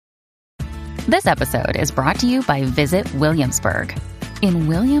This episode is brought to you by Visit Williamsburg. In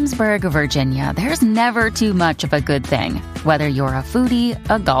Williamsburg, Virginia, there's never too much of a good thing. Whether you're a foodie,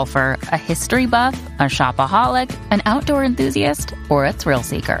 a golfer, a history buff, a shopaholic, an outdoor enthusiast, or a thrill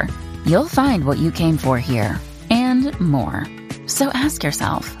seeker, you'll find what you came for here and more. So ask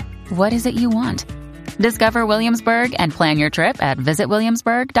yourself, what is it you want? Discover Williamsburg and plan your trip at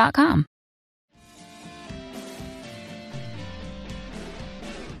visitwilliamsburg.com.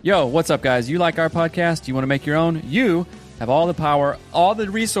 Yo, what's up, guys? You like our podcast? You want to make your own? You have all the power, all the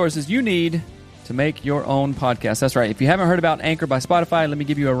resources you need to make your own podcast. That's right. If you haven't heard about Anchor by Spotify, let me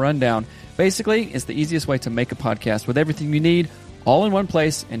give you a rundown. Basically, it's the easiest way to make a podcast with everything you need all in one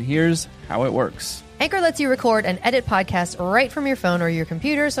place, and here's how it works. Anchor lets you record and edit podcasts right from your phone or your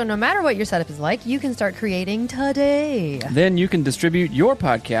computer, so no matter what your setup is like, you can start creating today. Then you can distribute your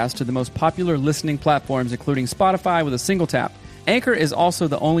podcast to the most popular listening platforms, including Spotify, with a single tap. Anchor is also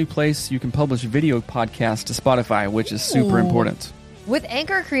the only place you can publish video podcasts to Spotify, which is super important. With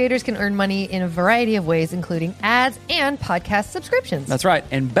Anchor, creators can earn money in a variety of ways, including ads and podcast subscriptions. That's right.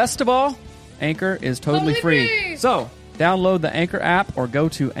 And best of all, Anchor is totally free. So download the Anchor app or go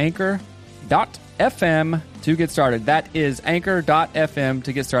to anchor.fm to get started. That is anchor.fm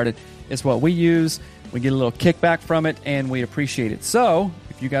to get started. It's what we use. We get a little kickback from it, and we appreciate it. So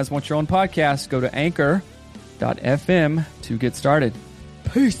if you guys want your own podcast, go to anchor.fm to get started.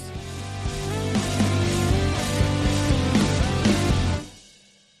 Peace.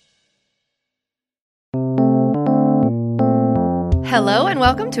 Hello and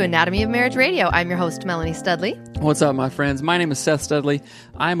welcome to Anatomy of Marriage Radio. I'm your host, Melanie Studley. What's up, my friends? My name is Seth Studley.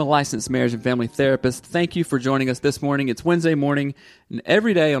 I'm a licensed marriage and family therapist. Thank you for joining us this morning. It's Wednesday morning, and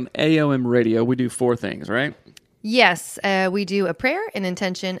every day on AOM Radio, we do 4 things, right? Yes, we do a prayer, an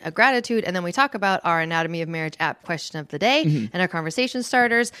intention, a gratitude, and then we talk about our Anatomy of Marriage app question of the day and our conversation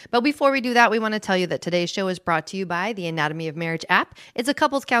starters. But before we do that, we want to tell you that today's show is brought to you by the Anatomy of Marriage app. It's a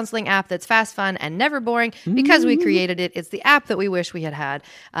couples counseling app that's fast, fun, and never boring. Because we created it, it's the app that we wish we had had.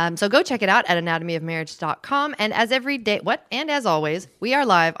 So go check it out at anatomyofmarriage.com. And as always, we are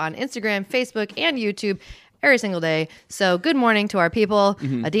live on Instagram, Facebook, and YouTube every single day. So good morning to our people.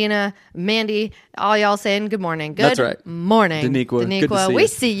 Adina, Mandy, all y'all saying good morning. Good That's right. morning. Daniqua. Good to see we you.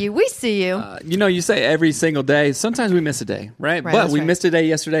 see you. We see you. You say every single day. Sometimes we miss a day, right? Right, But that's we right. missed a day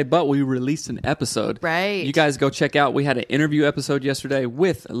yesterday, but we released an episode. Right. You guys go check out. We had an interview episode yesterday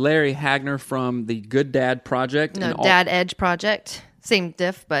with Larry Hagner from the Good Dad Project. No, Dad Edge Project. Same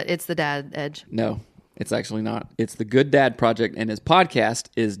diff, but it's the Dad Edge. No, it's actually not. It's the Good Dad Project, and his podcast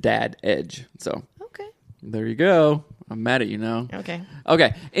is Dad Edge. So Okay. there you go. I'm mad at you now. Okay.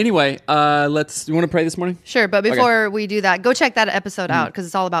 Anyway, you want to pray this morning? Sure, but before we do that, go check that episode out because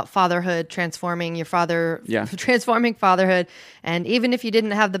it's all about fatherhood, transforming fatherhood. And even if you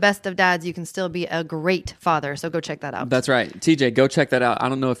didn't have the best of dads, you can still be a great father. So go check that out. That's right. TJ, go check that out. I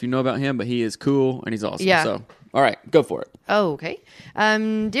don't know if you know about him, but he is cool and he's awesome. Yeah. So, all right, go for it. Oh, okay.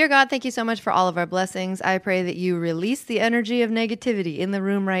 Dear God, thank you so much for all of our blessings. I pray that you release the energy of negativity in the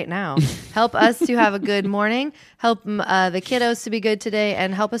room right now. Help us to have a good morning. Help the kiddos to be good today,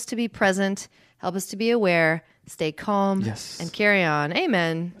 and help us to be present. Help us to be aware, stay calm, and carry on.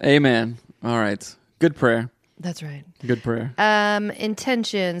 Amen. Amen. All right. Good prayer. That's right. Good prayer.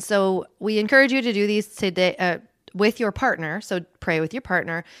 Intention. So we encourage you to do these today with your partner. So pray with your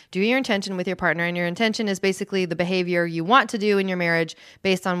partner. Do your intention with your partner. And your intention is basically the behavior you want to do in your marriage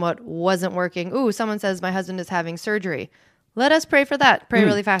based on what wasn't working. Ooh, someone says my husband is having surgery. Let us pray for that. Pray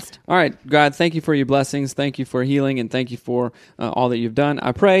really fast. All right, God, thank you for your blessings. Thank you for healing, and thank you for all that you've done.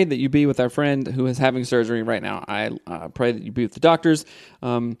 I pray that you be with our friend who is having surgery right now. I pray that you be with the doctors.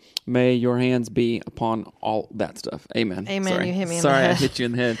 May your hands be upon all that stuff. Amen. Amen. Sorry. You hit me in Sorry, the head. I hit you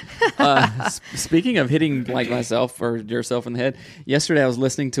in the head. Speaking of hitting like myself or yourself in the head, yesterday I was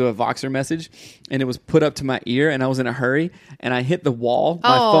listening to a Voxer message, and it was put up to my ear, and I was in a hurry, and I hit the wall.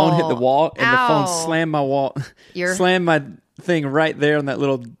 My phone hit the wall, and the phone slammed my wall. Slammed my thing right there on that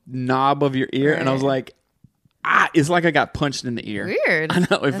little knob of your ear, and I was like, it's like I got punched in the ear. Weird. I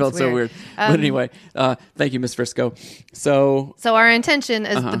know, it felt so weird. But anyway, thank you, Miss Frisco. So our intention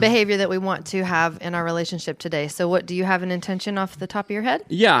is the behavior that we want to have in our relationship today. So what, do you have an intention off the top of your head?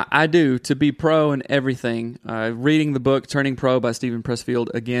 Yeah, I do. To be pro in everything. Reading the book Turning Pro by Stephen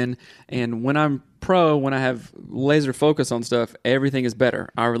Pressfield again. And when I'm pro, when I have laser focus on stuff, everything is better.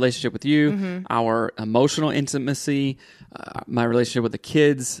 Our relationship with you, our emotional intimacy, my relationship with the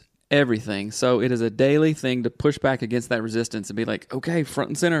kids, everything. So it is a daily thing to push back against that resistance and be like, okay, front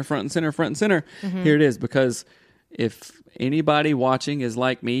and center, front and center, front and center. Here it is. Because if anybody watching is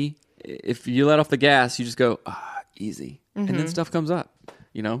like me, if you let off the gas, you just go, easy. And then stuff comes up.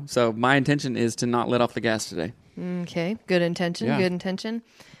 So my intention is to not let off the gas today. Okay. Good intention. Yeah. Good intention.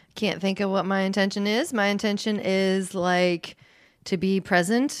 Can't think of what my intention is. My intention is like to be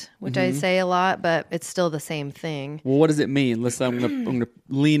present, which I say a lot, but it's still the same thing. Well, what does it mean? I'm gonna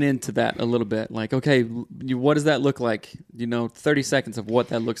lean into that a little bit. Like, okay, what does that look like? 30 seconds of what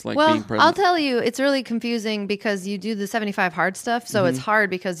that looks like being present. I'll tell you, it's really confusing because you do the 75 hard stuff. So it's hard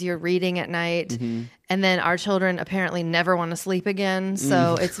because you're reading at night. And then our children apparently never want to sleep again.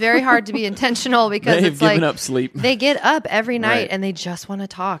 So it's very hard to be intentional because They've it's like given up sleep. They get up every night Right. and they just want to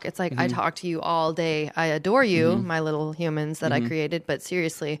talk. It's like I talk to you all day. I adore you, my little humans that I created. But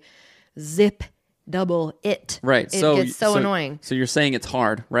seriously, zip double it. Right. It gets so annoying. So you're saying it's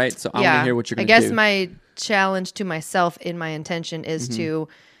hard, right? So I want to hear what you're going to do. I guess my challenge to myself in my intention is to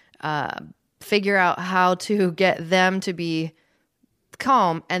figure out how to get them to be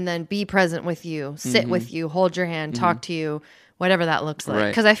calm and then be present with you, sit with you, hold your hand, talk to you, whatever that looks like. Right.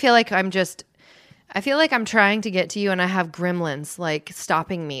 Because I feel like I'm trying to get to you and I have gremlins like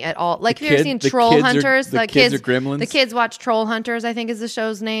stopping me at all. Like, have you ever seen Troll Hunters? The kids are gremlins? The kids watch Troll Hunters, I think is the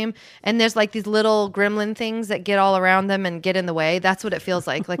show's name. And there's like these little gremlin things that get all around them and get in the way. That's what it feels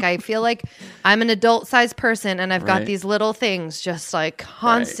like. Like, I feel like I'm an adult sized person and I've got Right. these little things just like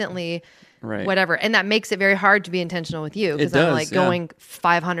constantly Right. whatever. And that makes it very hard to be intentional with you because It I'm does, like yeah. going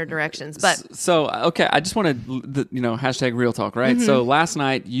 500 directions. But So okay, I just wanted hashtag real talk, right? So last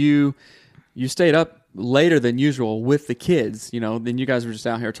night you stayed up later than usual with the kids, then you guys were just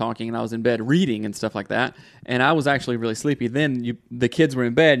out here talking and I was in bed reading and stuff like that. And I was actually really sleepy. Then the kids were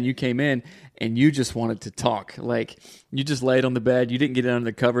in bed and you came in and you just wanted to talk. Like, you just laid on the bed. You didn't get under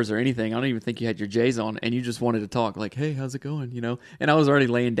the covers or anything. I don't even think you had your J's on and you just wanted to talk. Like, hey, how's it going? And I was already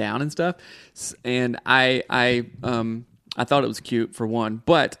laying down and stuff. And I thought it was cute for one,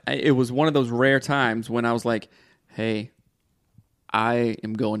 but it was one of those rare times when I was like, hey, I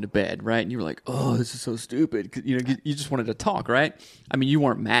am going to bed, right? And you were like, oh, this is so stupid. You just wanted to talk, right? I mean, you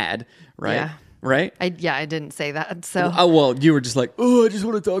weren't mad, right? Yeah. Right? I didn't say that. So Well, you were just like, oh, I just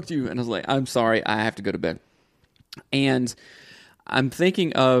want to talk to you. And I was like, I'm sorry, I have to go to bed. And I'm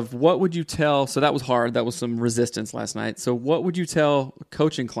thinking of what would you tell, so that was hard. That was some resistance last night. So what would you tell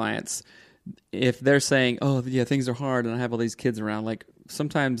coaching clients if they're saying, oh, yeah, things are hard and I have all these kids around? Like,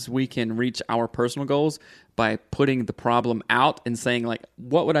 sometimes we can reach our personal goals by putting the problem out and saying, like,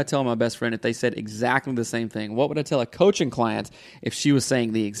 what would I tell my best friend if they said exactly the same thing? What would I tell a coaching client if she was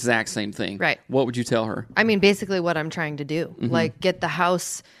saying the exact same thing? Right. What would you tell her? I mean, basically what I'm trying to do, like get the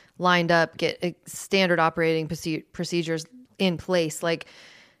house lined up, get standard operating procedures in place. Like,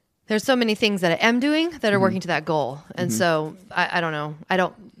 there's so many things that I am doing that are working to that goal. And so I don't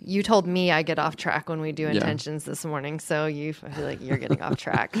know. You told me I get off track when we do intentions this morning. So I feel like you're getting off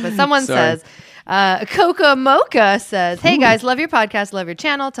track. But someone says, Coca Mocha says, hey guys, love your podcast, love your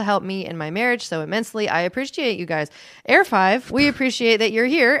channel to help me in my marriage so immensely. I appreciate you guys. Air 5, we appreciate that you're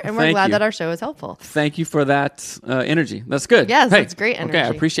here and we're Thank glad you. that our show is helpful. Thank you for that energy. That's good. Yes, that's great energy.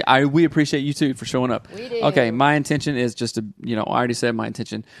 Okay, we appreciate you too for showing up. We do. Okay, my intention is just to, I already said my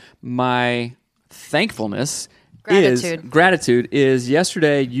intention. My thankfulness gratitude is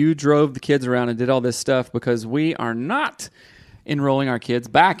yesterday you drove the kids around and did all this stuff because we are not enrolling our kids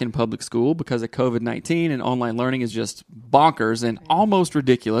back in public school because of COVID-19 and online learning is just bonkers and almost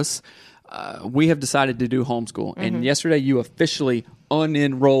ridiculous. We have decided to do homeschool. And yesterday you officially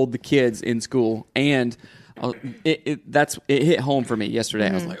unenrolled the kids in school. And it hit home for me yesterday.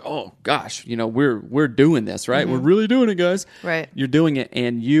 I was like, oh gosh, we're doing this, right? We're really doing it, guys. Right. You're doing it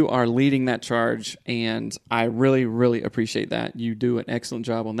and you are leading that charge. And I really, really appreciate that. You do an excellent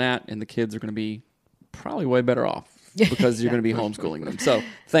job on that. And the kids are going to be probably way better off because you're going to be homeschooling them. So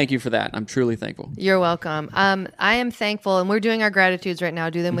thank you for that. I'm truly thankful. You're welcome. I am thankful, and we're doing our gratitudes right now.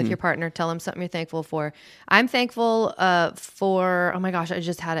 Do them with your partner. Tell them something you're thankful for. I'm thankful for, oh my gosh, I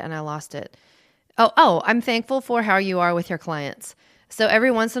just had it and I lost it. Oh, I'm thankful for how you are with your clients. So every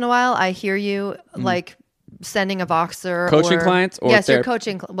once in a while, I hear you like sending a Voxer. Coaching clients or yes, therapy? you're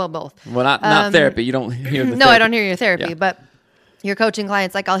coaching. Well, both. Well, not therapy. You don't hear the No, therapy. I don't hear your therapy, Yeah. but your coaching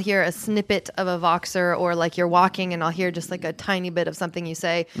clients, like I'll hear a snippet of a Voxer or like you're walking and I'll hear just like a tiny bit of something you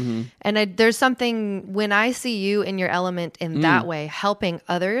say. And there's something when I see you in your element in that way, helping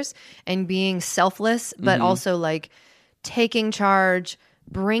others and being selfless, but also like taking charge,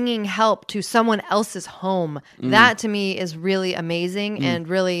 bringing help to someone else's home. That to me is really amazing and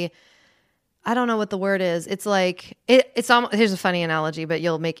really, I don't know what the word is. It's like it's almost, here's a funny analogy, but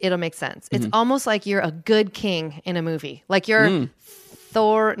it'll make sense. It's almost like you're a good king in a movie. Like you're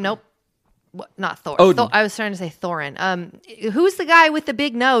Thor. Nope. Not Thor. Odin. I was trying to say Thorin. Who's the guy with the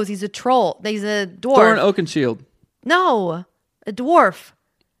big nose? He's a troll. He's a dwarf. Thorin Oakenshield. No, a dwarf.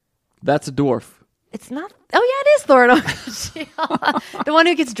 That's a dwarf. It's not. Oh, yeah, it is Thorin Oakenshield. The one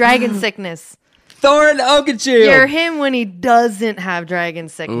who gets dragon sickness. Thorin Oakenshield. You're him when he doesn't have dragon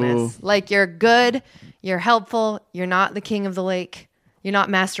sickness. Ooh. Like, you're good, you're helpful, you're not the king of the lake, you're not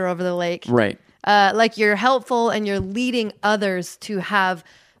master over the lake. Right. Like, you're helpful and you're leading others to have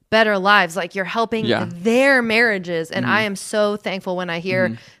better lives. Like, you're helping their marriages. And I am so thankful when I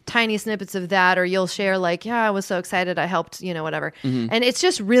hear tiny snippets of that, or you'll share like, yeah, I was so excited, I helped, whatever. And it's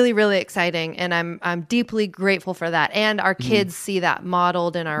just really, really exciting. And I'm deeply grateful for that. And our kids see that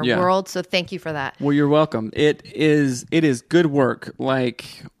modeled in our world. So thank you for that. Well, you're welcome. It is good work.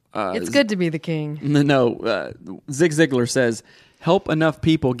 Like, It's good to be the king. Zig Ziglar says, help enough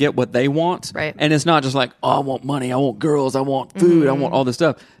people get what they want. Right. And it's not just like, oh, I want money, I want girls, I want food, I want all this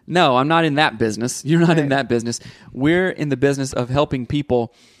stuff. No, I'm not in that business. You're not in that business. We're in the business of helping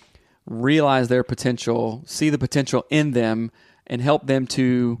people realize their potential, see the potential in them, and help them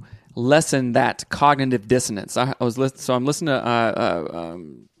to lessen that cognitive dissonance. I'm listening to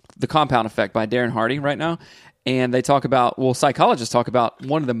The Compound Effect by Darren Hardy right now, and they talk about, psychologists talk about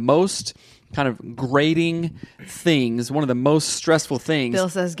one of the most kind of grating things, one of the most stressful things. Bill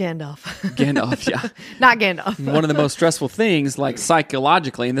says Gandalf. Gandalf, yeah. Not Gandalf. One of the most stressful things, like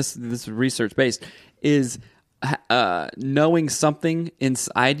psychologically, and this is research based, is knowing something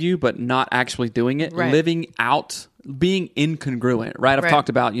inside you but not actually doing it, living out, being incongruent, right? I've talked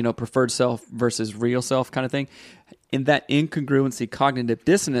about, preferred self versus real self kind of thing. And that incongruency, cognitive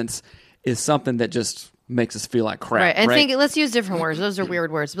dissonance is something that just makes us feel like crap. Right. And let's use different words. Those are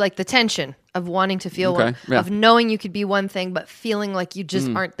weird words. Like the tension of wanting to feel one, of knowing you could be one thing, but feeling like you just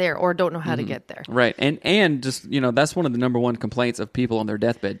aren't there or don't know how to get there. Right. And just, that's one of the number one complaints of people on their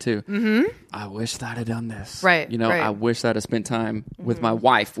deathbed too. Mm-hmm. I wish that I'd have done this. Right. I wish that I'd have spent time with my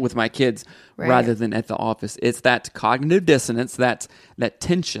wife, with my kids, rather than at the office. It's that cognitive dissonance, that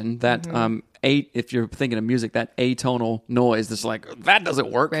tension, that, if you're thinking of music, that atonal noise that's like, that doesn't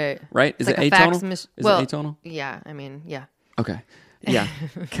work. Right? Is it atonal? Is it atonal? Yeah. I mean, yeah. Okay. Yeah,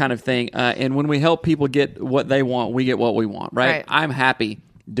 kind of thing. And when we help people get what they want, we get what we want, right? I'm happy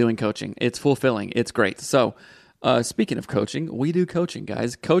doing coaching. It's fulfilling. It's great. So speaking of coaching, we do coaching,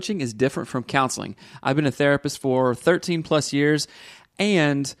 guys. Coaching is different from counseling. I've been a therapist for 13 plus years,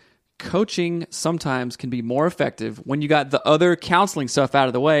 and coaching sometimes can be more effective when you got the other counseling stuff out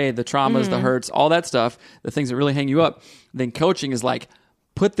of the way, the traumas, the hurts, all that stuff, the things that really hang you up. Then coaching is like,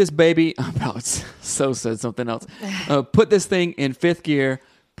 put this baby, so said something else. Put this thing in fifth gear,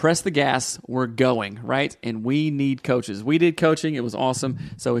 press the gas, we're going, right? And we need coaches. We did coaching. It was awesome.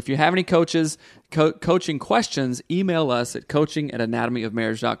 So if you have any coaching questions, email us at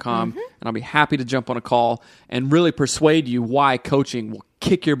coaching@anatomyofmarriage.com, and I'll be happy to jump on a call and really persuade you why coaching will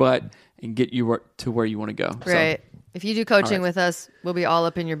kick your butt and get you to where you want to go. Right. So, if you do coaching with us, we'll be all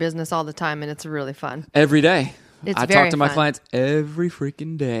up in your business all the time, and it's really fun. Every day. I very talk to my fun. clients every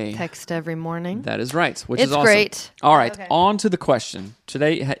freaking day. Text every morning. That is right, which is awesome. It's great. All right, on to the question.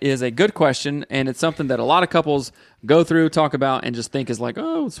 Today is a good question, and it's something that a lot of couples go through, talk about, and just think is like,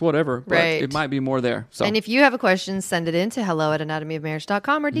 oh, it's whatever. But it might be more there. So. And if you have a question, send it in to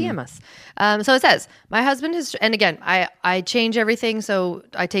hello@anatomyofmarriage.com or DM us. So it says, my husband has, and again, I change everything, so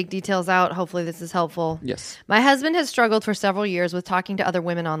I take details out. Hopefully this is helpful. Yes. My husband has struggled for several years with talking to other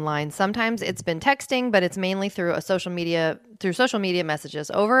women online. Sometimes it's been texting, but it's mainly through social media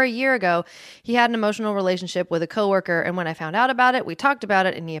messages. Over a year ago, he had an emotional relationship with a coworker, and when I found out about it, we talked about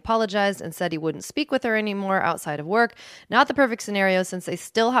it, and he apologized and said he wouldn't speak with her anymore outside of work. Not the perfect scenario since they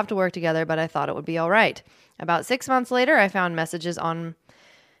still have to work together, but I thought it would be all right. About 6 months later, I found messages and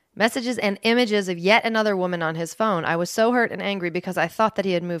images of yet another woman on his phone. I was so hurt and angry because I thought that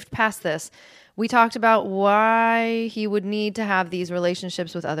he had moved past this. We talked about why he would need to have these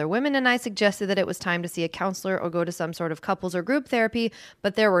relationships with other women, and I suggested that it was time to see a counselor or go to some sort of couples or group therapy,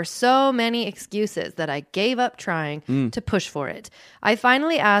 but there were so many excuses that I gave up trying to push for it. I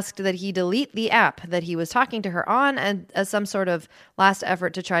finally asked that he delete the app that he was talking to her on and as some sort of last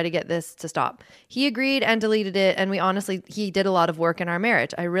effort to try to get this to stop. He agreed and deleted it, and he did a lot of work in our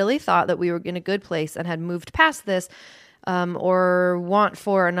marriage. I really thought that we were in a good place and had moved past this or want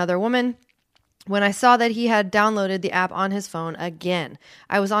for another woman. When I saw that he had downloaded the app on his phone again,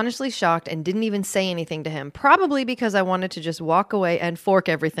 I was honestly shocked and didn't even say anything to him, probably because I wanted to just walk away and fork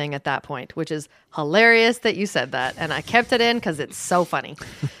everything at that point, which is hilarious that you said that. And I kept it in because it's so funny.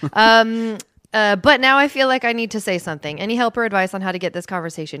 But now I feel like I need to say something. Any help or advice on how to get this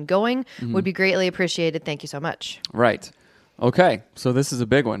conversation going would be greatly appreciated. Thank you so much. Right. Okay. So this is a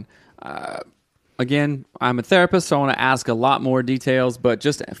big one. Again, I'm a therapist, so I want to ask a lot more details, but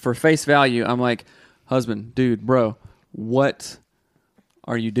just for face value, I'm like, husband, dude, bro, what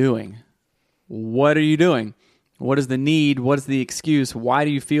are you doing? What are you doing? What is the need? What is the excuse? Why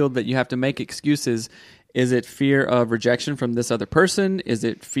do you feel that you have to make excuses? Is it fear of rejection from this other person? Is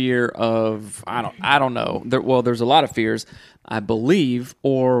it fear of, I don't know. There's a lot of fears, I believe.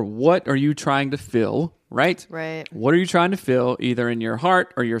 Or what are you trying to fill, right? Right. What are you trying to fill either in your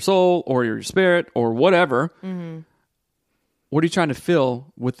heart or your soul or your spirit or whatever? What are you trying to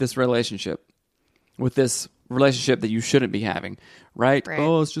fill with this relationship? With this relationship that you shouldn't be having, right?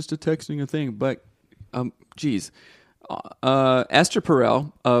 Oh, it's just a texting thing. But, geez. Esther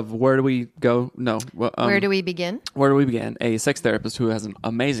Perel of Where Do We Go? No. Where Do We Begin? Where Do We Begin? A sex therapist who has an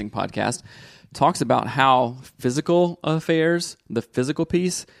amazing podcast, talks about how physical affairs, the physical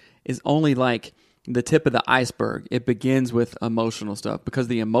piece, is only like the tip of the iceberg. It begins with emotional stuff because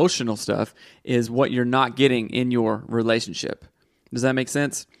the emotional stuff is what you're not getting in your relationship. Does that make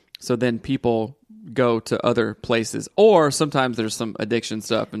sense? So then people go to other places, or sometimes there's some addiction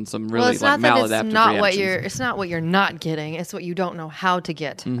stuff and some really maladaptive reactions. It's not what you're not getting. It's what you don't know how to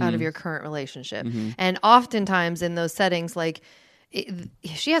get out of your current relationship. And oftentimes in those settings, like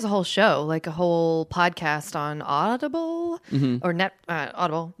she has a whole show, like a whole podcast on Audible or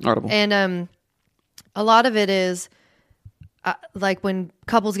Audible. And a lot of it is like when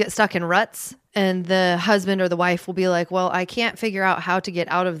couples get stuck in ruts and the husband or the wife will be like, well, I can't figure out how to get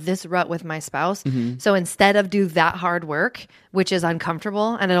out of this rut with my spouse. So instead of do that hard work, which is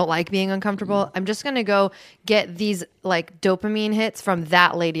uncomfortable and I don't like being uncomfortable, I'm just going to go get these like dopamine hits from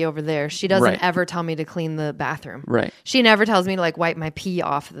that lady over there. She doesn't ever tell me to clean the bathroom. Right. She never tells me to like wipe my pee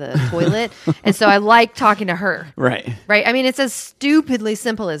off the toilet. And so I like talking to her. Right. Right. I mean, it's as stupidly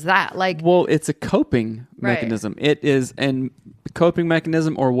simple as that. Like, well, it's a coping mechanism. It is, and coping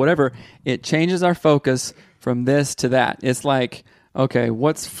mechanism or whatever, it changes our focus from this to that. It's like, okay,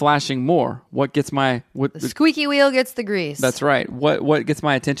 what's flashing more? What gets my the squeaky wheel gets the grease. That's right. What gets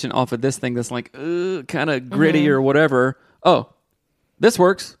my attention off of this thing that's like kind of gritty or whatever? Oh, this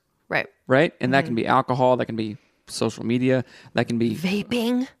works. Right. Right? And that can be alcohol, that can be social media, that can be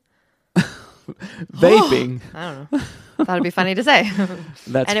vaping. Vaping. I don't know. Thought it'd be funny to say.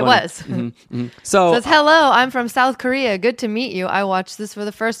 That's and funny. it was. So says, hello, I'm from South Korea. Good to meet you. I watched this for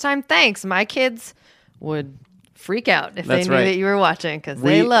the first time. Thanks. My kids would freak out if they knew that you were watching because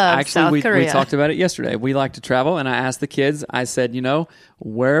they love South Korea. We talked about it yesterday. We like to travel, and I asked the kids, I said,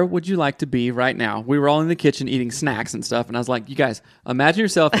 where would you like to be right now? We were all in the kitchen eating snacks and stuff, and I was like, you guys, imagine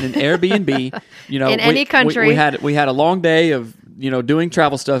yourself in an Airbnb. In any country. We had a long day of doing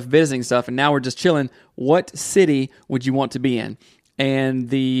travel stuff, visiting stuff, and now we're just chilling. What city would you want to be in? And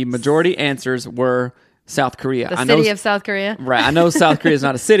the majority answers were South Korea. The city of South Korea? Right. I know South Korea is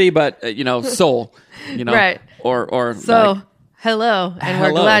not a city, but, Seoul, Right. Or so, like, hello, and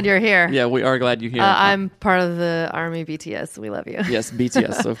we're glad you're here. Yeah, we are glad you're here. I'm part of the Army BTS. We love you. Yes,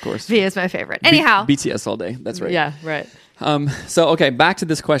 BTS, of course. V is my favorite. Anyhow. BTS all day. That's right. Yeah, right. So, okay, back to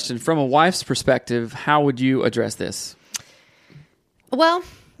this question. From a wife's perspective, how would you address this? Well,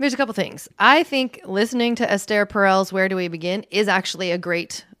 there's a couple things. I think listening to Esther Perel's Where Do We Begin is actually a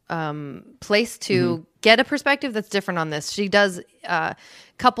great place to get a perspective that's different on this. She does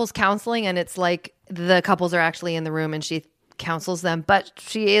couples counseling, and it's like the couples are actually in the room and she counsels them, but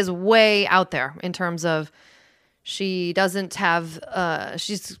she is way out there in terms of she doesn't have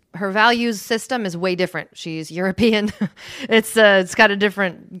her values system is way different. She's European. It's got a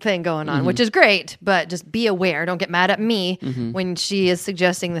different thing going on, which is great, but just be aware. Don't get mad at me when she is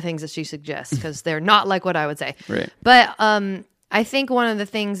suggesting the things that she suggests, because they're not like what I would say. Right. But I think one of the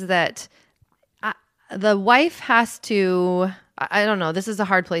things that the wife has to, I don't know, this is a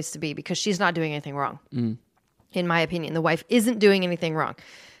hard place to be because she's not doing anything wrong. In my opinion, the wife isn't doing anything wrong.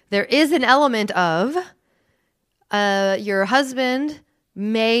 There is an element of your husband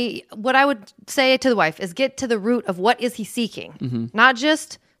what I would say to the wife is get to the root of what is he seeking. Not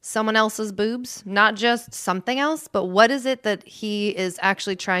just someone else's boobs, not just something else, but what is it that he is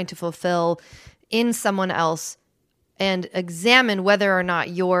actually trying to fulfill in someone else, and examine whether or not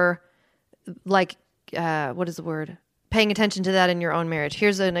you're like, what is the word? Paying attention to that in your own marriage.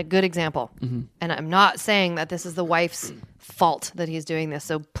 Here's a good example. And I'm not saying that this is the wife's fault that he's doing this.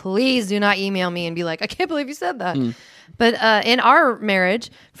 So please do not email me and be like, I can't believe you said that. But in our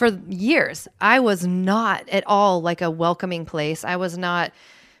marriage for years, I was not at all like a welcoming place. I was not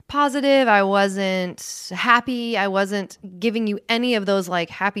positive. I wasn't happy. I wasn't giving you any of those like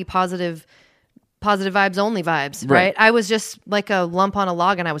happy, positive vibes only vibes, right? I was just like a lump on a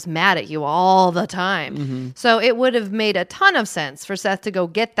log, and I was mad at you all the time. So it would have made a ton of sense for Seth to go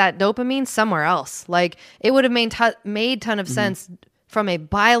get that dopamine somewhere else. Like it would have made ton of sense from a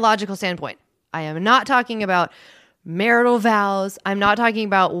biological standpoint. I am not talking about marital vows. I'm not talking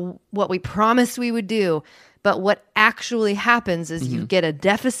about what we promised we would do, but what actually happens is you get a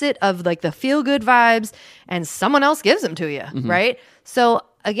deficit of like the feel good vibes and someone else gives them to you, right? So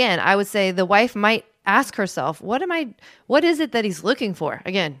again, I would say the wife might ask herself, what is it that he's looking for?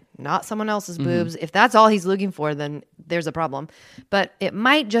 Again, not someone else's boobs. If that's all he's looking for, then there's a problem. But it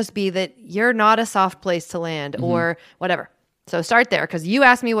might just be that you're not a soft place to land or whatever. So start there, because you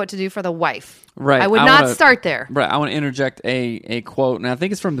asked me what to do for the wife. Right. I would not start there. Right. I want to interject a quote, and I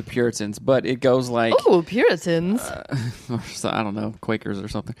think it's from the Puritans, but it goes like... Oh, Puritans. I don't know, Quakers or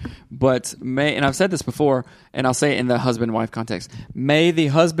something. But and I've said this before, and I'll say it in the husband-wife context. May the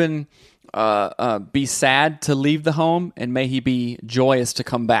husband be sad to leave the home, and may he be joyous to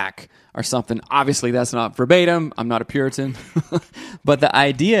come back, or something. Obviously, that's not verbatim. I'm not a Puritan. But the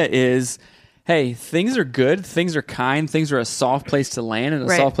idea is... Hey, things are good, things are kind, things are a soft place to land and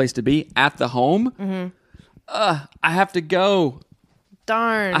a soft place to be at the home. I have to go.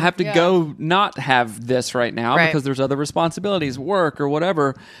 Darn. I have to go not have this right now because there's other responsibilities, work or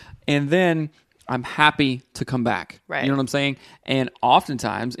whatever. And then I'm happy to come back. Right. You know what I'm saying? And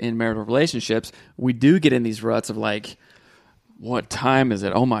oftentimes in marital relationships, we do get in these ruts of like, what time is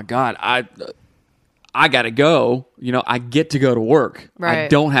it? Oh my God, I got to go. You know, I get to go to work. Right. I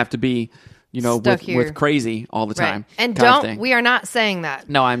don't have to be... with crazy all the time. And we are not saying that.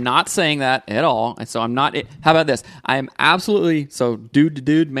 No, I'm not saying that at all. And so I'm not, how about this? I am absolutely, so dude to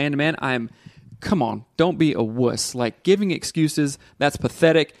dude, man to man, come on, don't be a wuss. Like giving excuses, that's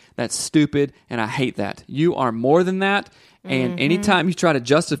pathetic, that's stupid, and I hate that. You are more than that. And anytime you try to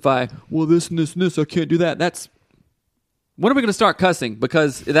justify, well, this and this and this, I can't do that, when are we going to start cussing?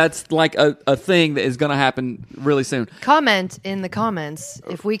 Because that's like a thing that is going to happen really soon. Comment in the comments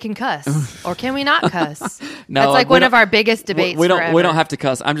if we can cuss or can we not cuss. No, that's like one of our biggest debates. We don't have to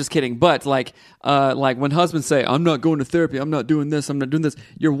cuss. I'm just kidding. But like when husbands say, "I'm not going to therapy. I'm not doing this. I'm not doing this,"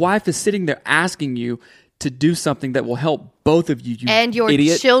 your wife is sitting there asking you to do something that will help both of you. And your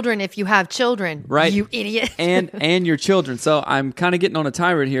idiot. children, if you have children, right? You idiot. and your children. So I'm kind of getting on a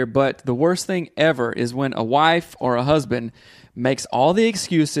tirade here, but the worst thing ever is when a wife or a husband makes all the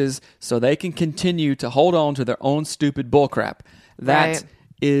excuses so they can continue to hold on to their own stupid bullcrap. That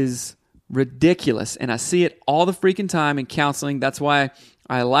is ridiculous, and I see it all the freaking time in counseling. That's why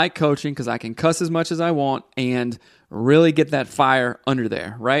I like coaching, because I can cuss as much as I want and really get that fire under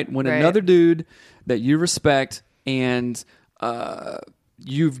there, right? When another dude that you respect and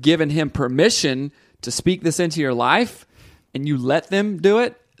you've given him permission to speak this into your life and you let them do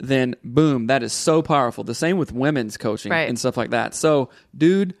it, then boom, that is so powerful. The same with women's coaching and stuff like that. So,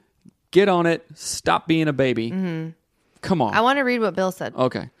 dude, get on it. Stop being a baby. Come on. I want to read what Bill said.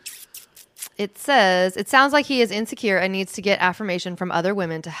 Okay. It says, it sounds like he is insecure and needs to get affirmation from other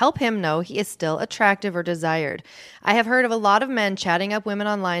women to help him know he is still attractive or desired. I have heard of a lot of men chatting up women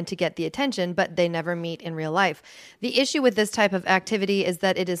online to get the attention, but they never meet in real life. The issue with this type of activity is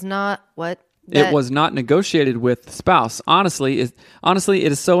that it is not it was not negotiated with the spouse. Honestly, it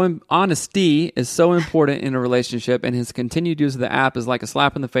is so honesty is so important in a relationship, and his continued use of the app is like a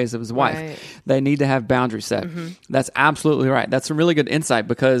slap in the face of his wife. Right. They need to have boundaries set. That's absolutely right. That's a really good insight,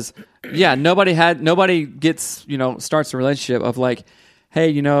 because nobody gets, starts a relationship of like,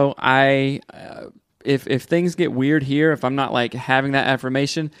 hey, if things get weird here, if I'm not like having that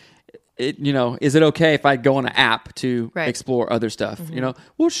affirmation, is it okay if I go on an app to explore other stuff?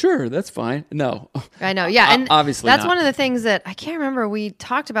 Well, sure, that's fine. No, I know. Yeah. And obviously that's not. one of the things that I can't remember. We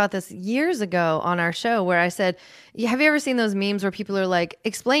talked about this years ago on our show where I said, have you ever seen those memes where people are like,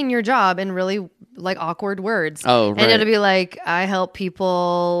 explain your job in really like awkward words? Oh, right. And it'll be like, I help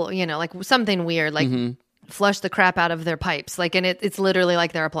people, like something weird, like flush the crap out of their pipes. Like, and it's literally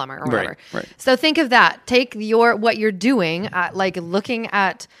like they're a plumber or whatever. Right. So think of that. Take what you're doing, like looking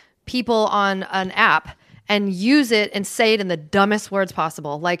at people on an app, and use it and say it in the dumbest words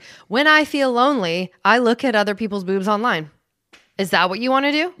possible. Like, when I feel lonely, I look at other people's boobs online. Is that what you want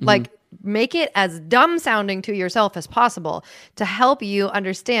to do? Like, make it as dumb sounding to yourself as possible to help you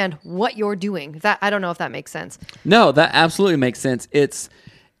understand what you're doing. That, I don't know if that makes sense. No, that absolutely makes sense. It's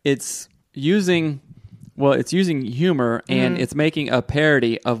using humor, and it's making a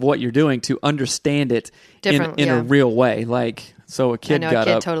parody of what you're doing to understand it in a real way. Like, so a kid got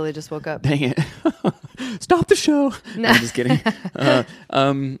up. Totally just woke up. Dang it. Stop the show. No, I'm just kidding.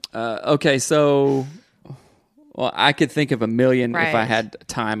 Okay, so... Well, I could think of a million if I had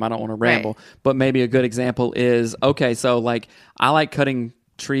time. I don't want to ramble. But maybe a good example is, okay, so like I like cutting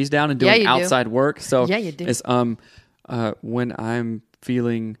trees down and doing outside work. So yeah, you do. It's when I'm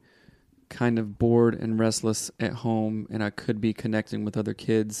feeling kind of bored and restless at home and I could be connecting with other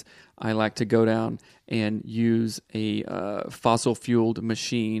kids, I like to go down and use a fossil-fueled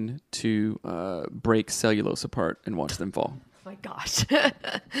machine to break cellulose apart and watch them fall. Oh my gosh.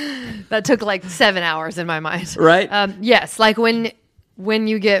 That took like 7 hours in my mind. Right? Yes. Like when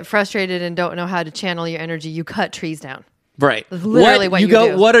you get frustrated and don't know how to channel your energy, you cut trees down. Right. That's literally what you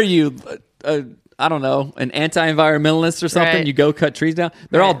do. What are you? I don't know, an anti-environmentalist or something. Right. You go cut trees down.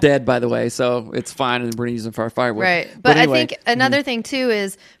 They're all Right. dead, by the way, so it's fine, and we're going to use them for our firewood. Right. But anyway, I think another thing too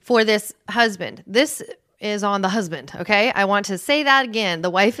is for this husband. This is on the husband, okay? I want to say that again. The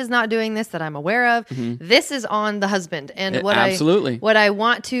wife is not doing this that I'm aware of. This is on the husband. And absolutely. what I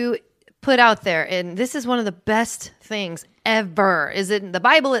want to put out there, and this is one of the best things ever, is in the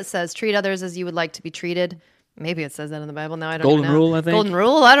Bible it says, treat others as you would like to be treated. Maybe it says that in the Bible. Now I don't Golden even know. rule, I think. Golden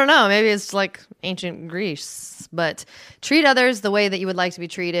rule? I don't know. Maybe it's like ancient Greece. But treat others the way that you would like to be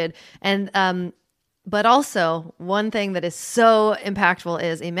treated. And but also, one thing that is so impactful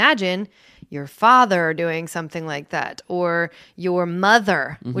is imagine your father doing something like that, or your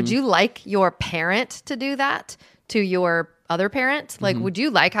mother. Would you like your parent to do that to your other parent? Like, would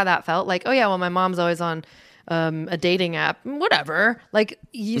you like how that felt? Like, oh yeah, well, my mom's always on a dating app, whatever. Like,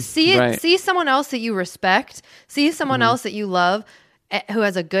 you see it, Right. see someone else that you respect, see someone else that you love who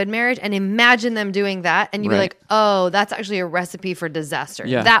has a good marriage, and imagine them doing that, and you'd be Right. like, oh, that's actually a recipe for disaster.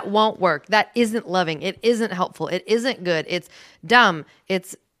 Yeah. That won't work. That isn't loving. It isn't helpful. It isn't good. It's dumb.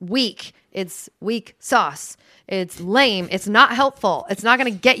 It's weak. It's weak sauce. It's lame. It's not helpful. It's not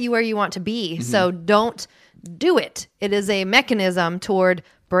going to get you where you want to be. So don't do it. It is a mechanism toward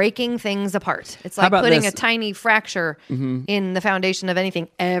breaking things apart. It's like about putting this? a tiny fracture in the foundation of anything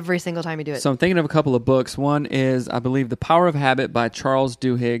every single time you do it. So I'm thinking of a couple of books. One is, I believe, The Power of Habit by Charles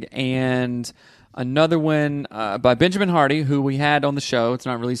Duhigg, and another one by Benjamin Hardy, who we had on the show. It's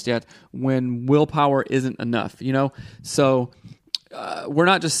not released yet. When Willpower Isn't Enough. So you're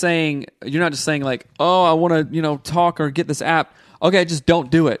not just saying like, oh, I want to talk or get this app. Okay, just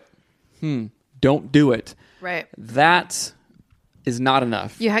don't do it. Don't do it. Right. That is not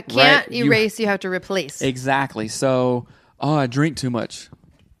enough. You can't right? erase, you have to replace. Exactly. So, I drink too much.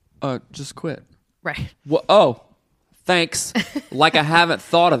 Just quit. Right. Well, thanks. Like I haven't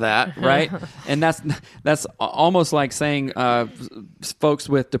thought of that, right? And that's almost like saying folks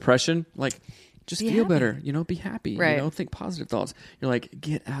with depression, like, just feel better, be happy, Right. think positive thoughts. You're like,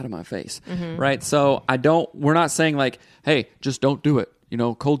 get out of my face, Mm-hmm. right? So we're not saying like, hey, just don't do it,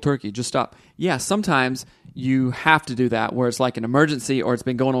 cold turkey, just stop. Yeah, sometimes you have to do that where it's like an emergency or it's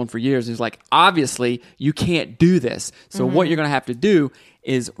been going on for years. It's like, obviously, you can't do this. So what you're going to have to do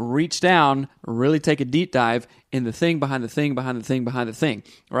is reach down, really take a deep dive in the thing behind the thing behind the thing behind the thing,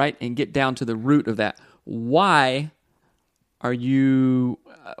 right? And get down to the root of that. Why are you,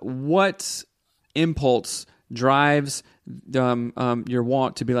 what impulse drives your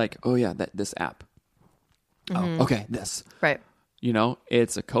want to be like, oh yeah, this app. Oh, okay, this. Right.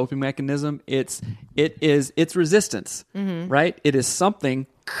 It's a coping mechanism. It's resistance, right? It is something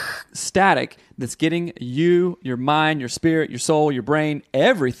static that's getting you, your mind, your spirit, your soul, your brain,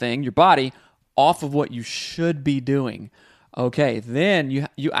 everything, your body off of what you should be doing. Okay, then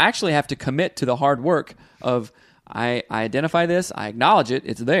you actually have to commit to the hard work of I identify this, I acknowledge it,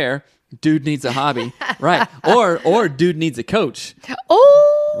 it's there. Dude needs a hobby, right? Or dude needs a coach. Oh,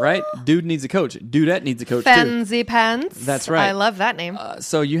 Right? Dude needs a coach. Dudette needs a coach Fancy Pants. That's right. I love that name.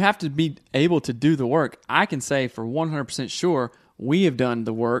 So you have to be able to do the work. I can say for 100% sure we have done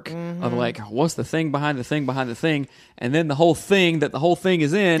the work of like, what's the thing behind the thing behind the thing? And then the whole thing that the whole thing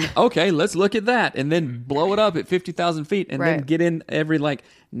is in, okay, let's look at that. And then blow it up at 50,000 feet and then Right. get in every like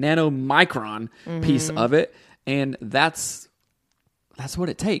nanomicron piece of it. And that's what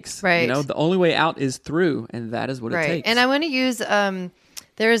it takes. Right. The only way out is through, and that is what it takes. And I want to use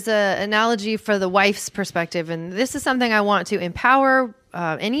there's an analogy for the wife's perspective, and this is something I want to empower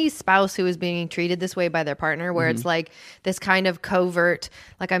any spouse who is being treated this way by their partner, where it's like this kind of covert,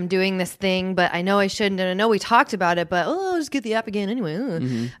 like I'm doing this thing, but I know I shouldn't, and I know we talked about it, but I'll just get the app again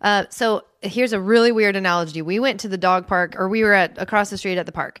anyway. So here's a really weird analogy. We went to the dog park, or we were across the street at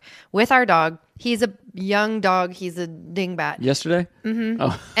the park with our dog. He's a young dog. He's a dingbat. Yesterday?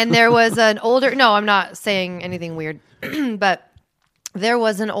 Oh. And there was an older, no, I'm not saying anything weird, but there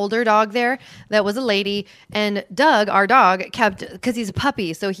was an older dog there that was a lady, and Doug, our dog, kept, because he's a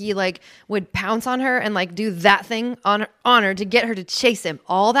puppy, so he like would pounce on her and like do that thing on her to get her to chase him.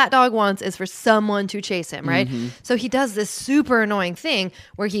 All that dog wants is for someone to chase him, right? So he does this super annoying thing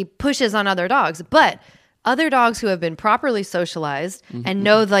where he pushes on other dogs, but other dogs who have been properly socialized and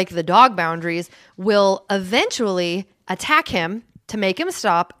know like the dog boundaries will eventually attack him to make him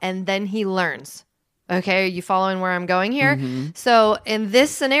stop, and then he learns. Okay, are you following where I'm going here? So in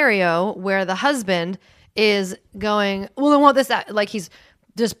this scenario where the husband is going, well, I want this app, like he's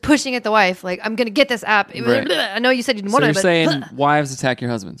just pushing at the wife, like, I'm going to get this app. Right. I know you said you didn't So want it, you're but saying wives attack your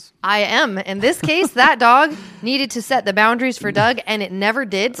husbands. I am. In this case, that dog needed to set the boundaries for Doug, and it never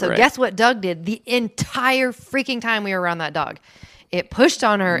did. So Right. guess what Doug did the entire freaking time we were around that dog? It pushed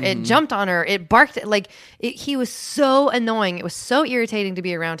on her. It jumped on her. It barked. He was so annoying. It was so irritating to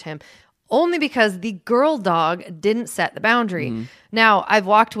be around him. Only because the girl dog didn't set the boundary. Now, I've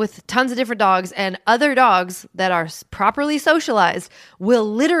walked with tons of different dogs, and other dogs that are properly socialized will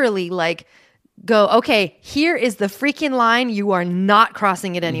literally go, okay, here is the freaking line. You are not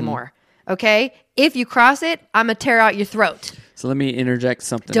crossing it anymore. Okay? If you cross it, I'm going to tear out your throat. So let me interject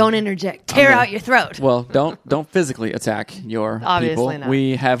something. Don't interject. Tear out your throat. Well, don't physically attack your Obviously people. not.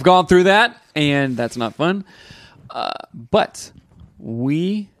 We have gone through that, and that's not fun. But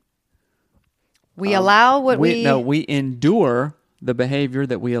we allow what we... No, we endure the behavior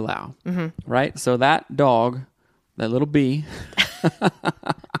that we allow. Right? So that dog, that little bee,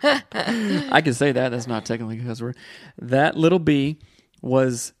 I can say that. That's not technically a cuss word. That little bee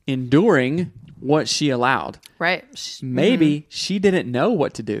was enduring what she allowed. Right. Maybe she didn't know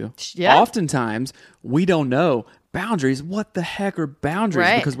what to do. Yeah. Oftentimes, we don't know boundaries. What the heck are boundaries?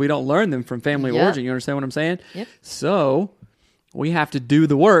 Right. Because we don't learn them from family Yep. origin. You understand what I'm saying? Yep. So we have to do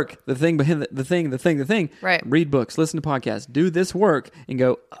the work, the thing behind the thing. Right. Read books, listen to podcasts, do this work, and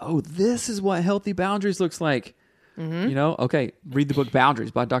go, oh, this is what healthy boundaries looks like. You know? Okay, read the book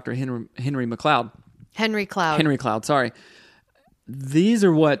Boundaries by Dr. Henry McLeod. Henry Cloud. Henry Cloud, sorry. These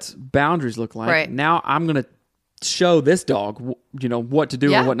are what boundaries look like. Right. Now I'm going to show this dog, what to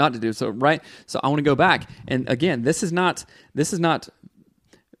do Yeah. and what not to do. So, right. So I want to go back. And again, this is not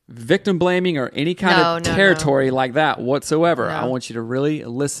victim blaming or any kind of territory like that whatsoever. No. I want you to really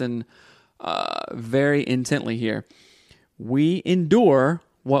listen very intently here. We endure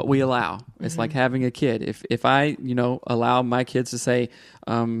what we allow. It's like having a kid. If I, allow my kids to say,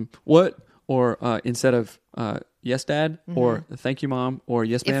 what, or instead of, yes, Dad, or thank you, Mom, or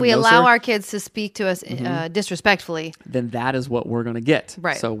yes, ma'am, If we no, allow sir, our kids to speak to us disrespectfully, then that is what we're going to get.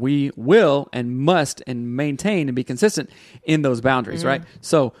 Right. So we will and must and maintain and be consistent in those boundaries, right?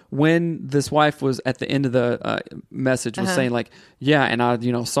 So when this wife was at the end of the message was saying like, yeah, and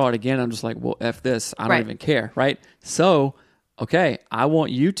I, saw it again, I'm just like, well, F this. I don't Right. even care, right? So, okay, I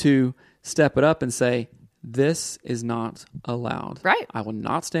want you to step it up and say, this is not allowed. Right. I will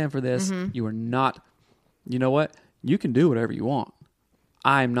not stand for this. You are not, you know what? You can do whatever you want.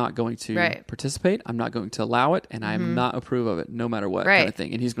 I'm not going to Right. participate. I'm not going to allow it, and I am not approve of it, no matter what Right. kind of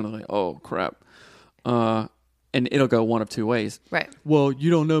thing. And he's going to be like, oh, crap. And it'll go one of two ways. Right. Well, you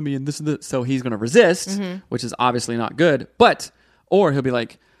don't know me, and this and this. So he's going to resist, which is obviously not good. Or he'll be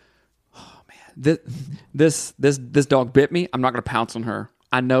like, oh, man, this dog bit me. I'm not going to pounce on her.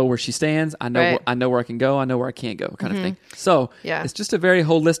 I know where she stands. I know Right. I know where I can go. I know where I can't go, kind of thing. So Yeah. it's just a very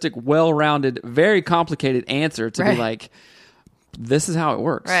holistic, well-rounded, very complicated answer to Right. be like, this is how it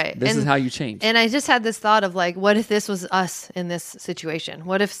works. Right. This is And- how you change. And I just had this thought of what if this was us in this situation?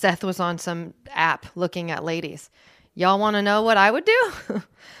 What if Seth was on some app looking at ladies? Y'all want to know what I would do?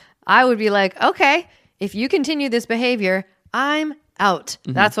 I would be like, okay, if you continue this behavior, I'm out.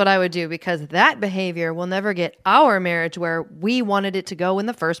 That's what I would do, because that behavior will never get our marriage where we wanted it to go in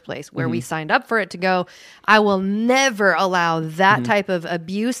the first place, where we signed up for it to go. I will never allow that type of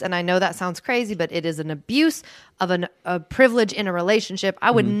abuse. And I know that sounds crazy, but it is an abuse of a privilege in a relationship.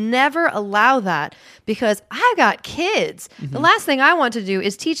 I would never allow that, because I got kids. The last thing I want to do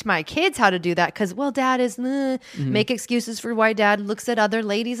is teach my kids how to do that, because, well, dad is, make excuses for why dad looks at other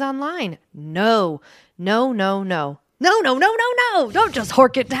ladies online. No. Don't just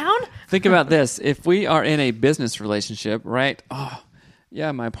hork it down. Think about this. If we are in a business relationship, right? Oh,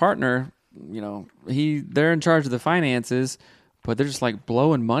 yeah, my partner, they're in charge of the finances, but they're just like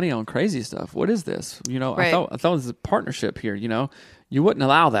blowing money on crazy stuff. What is this? Right. I thought it was a partnership here, You wouldn't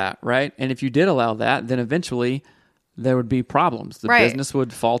allow that, right? And if you did allow that, then eventually there would be problems. The Right. business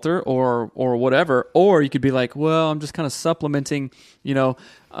would falter or whatever. Or you could be like, well, I'm just kind of supplementing,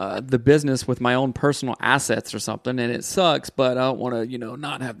 the business with my own personal assets or something, and it sucks, but I don't want to,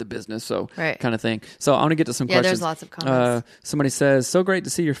 not have the business, so Right. kind of thing. So I want to get to some questions. there's lots of comments. Somebody says, so great to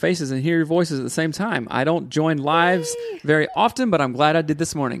see your faces and hear your voices at the same time. I don't join lives very often, but I'm glad I did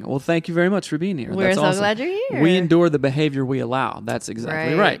this morning. Well, thank you very much for being here. We're That's so awesome. glad you're here. We endure the behavior we allow. That's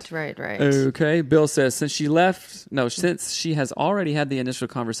exactly right. Right. Okay. Bill says, since she has already had the initial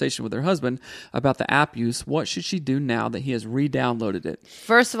conversation with her husband about the app use, what should she do now that he has re-downloaded it?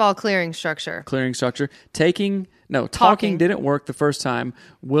 First first of all, clearing structure. Talking didn't work the first time.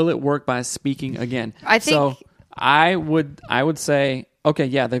 Will it work by speaking again? I think so. I would say, okay,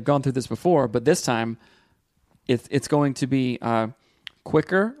 yeah, they've gone through this before, but this time it's going to be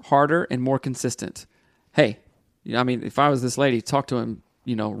quicker, harder, and more consistent. Hey, I mean, if I was this lady, talk to him,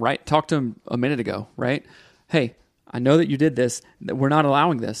 talk to him a minute ago, right? Hey, I know that you did this. We're not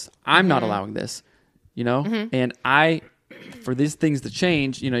allowing this. I'm not allowing this, and for these things to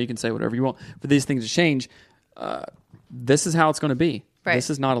change, you can say whatever you want. For these things to change, this is how it's going to be. Right.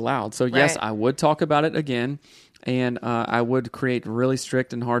 This is not allowed. So yes, I would talk about it again, and I would create really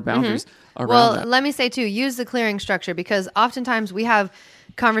strict and hard boundaries around that. Well, let me say too, use the clearing structure, because oftentimes we have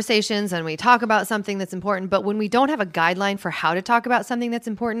conversations and we talk about something that's important, but when we don't have a guideline for how to talk about something that's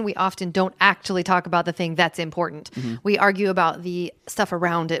important, we often don't actually talk about the thing that's important. We argue about the stuff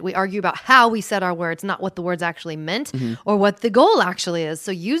around it. We argue about how we said our words, not what the words actually meant or what the goal actually is.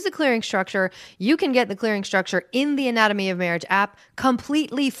 So use the clearing structure. You can get the clearing structure in the Anatomy of Marriage app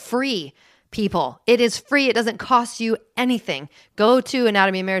completely free. People, it is free. It doesn't cost you anything. Go to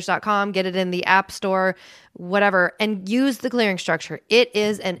anatomyofmarriage.com, get it in the app store, whatever, and use the clearing structure. It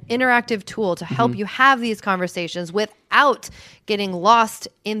is an interactive tool to help you have these conversations without getting lost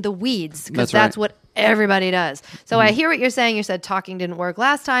in the weeds, because that's what everybody does. So I hear what you're saying. You said talking didn't work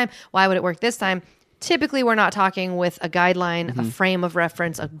last time. Why would it work this time? Typically, we're not talking with a guideline, a frame of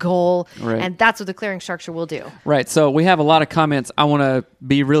reference, a goal, and that's what the clearing structure will do. Right. So we have a lot of comments. I want to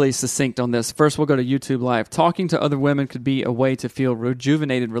be really succinct on this. First, we'll go to YouTube Live. Talking to other women could be a way to feel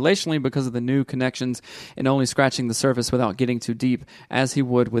rejuvenated relationally because of the new connections and only scratching the surface without getting too deep, as he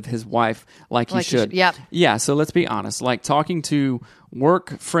would with his wife, like he should. Yep. Yeah, so let's be honest. Like talking to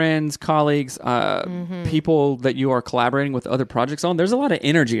work friends, colleagues, people that you are collaborating with other projects on, there's a lot of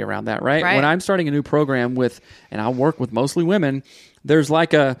energy around that, right? When I'm starting a new program and I work with mostly women, there's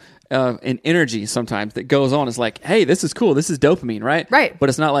like an energy sometimes that goes on. It's like, hey, this is cool. This is dopamine, right? Right. But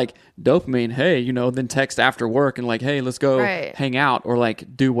it's not like dopamine, hey, then text after work and like, hey, let's go hang out or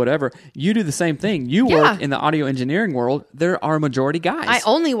like do whatever. You do the same thing. You work in the audio engineering world. There are majority guys. I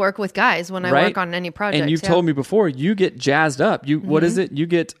only work with guys when I work on any project. And you've told me before, you get jazzed up. What is it? You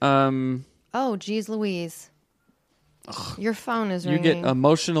get... oh, geez Louise. Your phone is ringing. You get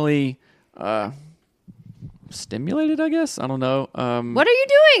emotionally... stimulated, I guess. I don't know. What are you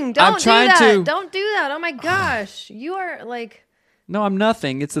doing? Don't do that. Don't do that. Oh my gosh. You are like... No, I'm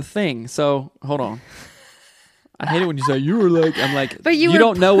nothing. It's a thing. So, hold on. I hate it when you say you were like... I'm like, but you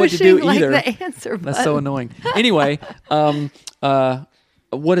don't know what to do either. The answer button. That's so annoying. Anyway,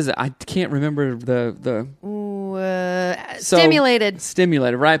 what is it? I can't remember the... Stimulated.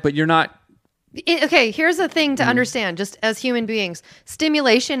 Stimulated, right? But you're not... Okay, here's the thing to understand, just as human beings.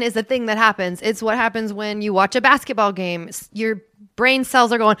 Stimulation is the thing that happens. It's what happens when you watch a basketball game. Your brain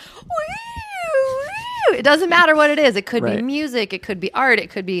cells are going, it doesn't matter what it is. It could be music. It could be art. It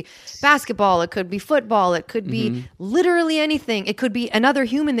could be basketball. It could be football. It could be literally anything. It could be another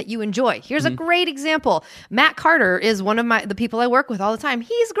human that you enjoy. Here's a great example. Matt Carter is one of the people I work with all the time.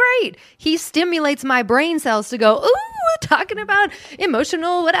 He's great. He stimulates my brain cells to go, ooh, talking about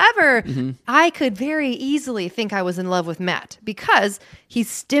emotional whatever. I could very easily think I was in love with Matt because he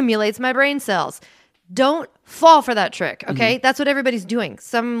stimulates my brain cells. Don't fall for that trick, okay? That's what everybody's doing.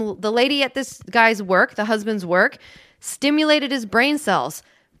 The lady at this guy's work, the husband's work, stimulated his brain cells.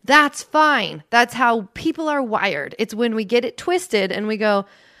 That's fine. That's how people are wired. It's when we get it twisted and we go,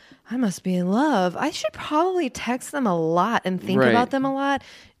 I must be in love. I should probably text them a lot and think about them a lot.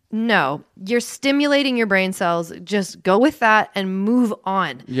 No, you're stimulating your brain cells. Just go with that and move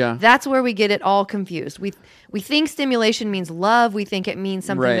on. Yeah. That's where we get it all confused. We think stimulation means love. We think it means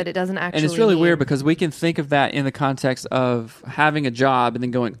something that it doesn't actually mean. And it's really weird because we can think of that in the context of having a job and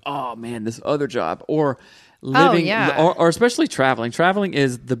then going, oh man, this other job, or living, or especially traveling. Traveling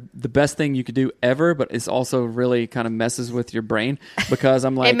is the best thing you could do ever, but it's also really kind of messes with your brain because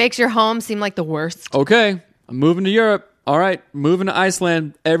I'm like... It makes your home seem like the worst. Okay, I'm moving to Europe. All right, moving to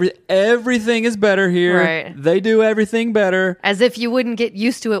Iceland. Everything is better here. Right. They do everything better. As if you wouldn't get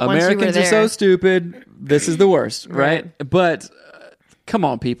used to it once you were there. Americans are so stupid. This is the worst, right? But come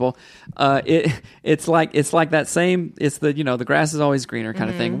on, people. It's like that same. It's the grass is always greener kind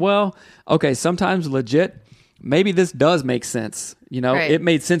of thing. Well, okay, sometimes legit. Maybe this does make sense. It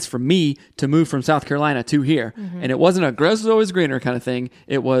made sense for me to move from South Carolina to here, and it wasn't a grass is always greener kind of thing.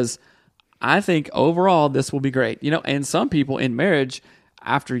 It was, I think overall this will be great. And some people in marriage,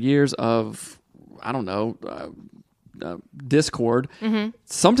 after years of, I don't know, discord,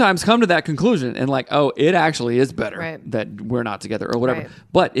 sometimes come to that conclusion and like, oh, it actually is better that we're not together or whatever.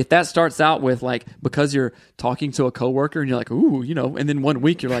 But if that starts out with like, because you're talking to a coworker and you're like, ooh, you know, and then 1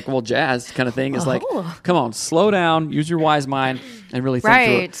 week you're like, well, jazz kind of thing. It's like, come on, slow down, use your wise mind and really think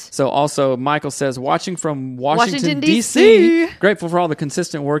through it. So also Michael says, watching from Washington DC. Grateful for all the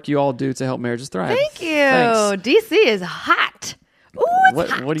consistent work you all do to help marriages thrive. Thank you. Thanks. DC is hot. Ooh,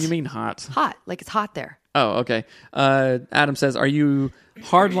 it's hot. What do you mean hot? Hot, like it's hot there. Oh, okay. Adam says, are you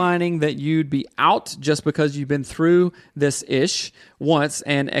hardlining that you'd be out just because you've been through this ish once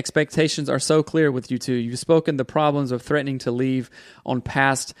and expectations are so clear with you two? You've spoken the problems of threatening to leave on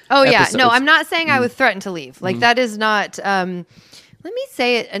past episodes. No, I'm not saying I would threaten to leave. Like that is not, let me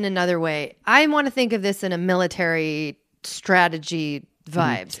say it in another way. I want to think of this in a military strategy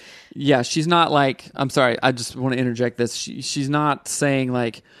vibes. Yeah, she's not like, I'm sorry, I just want to interject this. She's not saying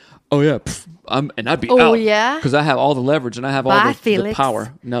like, oh yeah, and I'd be out. Yeah? Because I have all the leverage and I have all the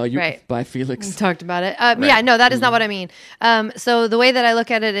power. No, by Felix. We talked about it. Yeah, no, that is not what I mean. So the way that I look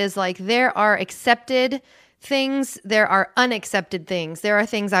at it is like there are accepted things, there are unaccepted things. There are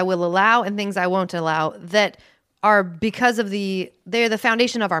things I will allow and things I won't allow that are because of they're the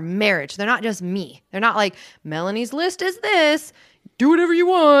foundation of our marriage. They're not just me. They're not like Melanie's list is this. Do whatever you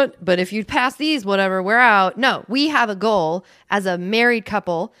want. But if you pass these, whatever, we're out. No, we have a goal as a married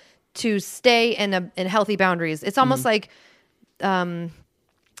couple to stay in healthy boundaries. It's almost like there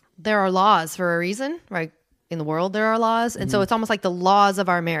are laws for a reason, right? In the world, there are laws. And so it's almost like the laws of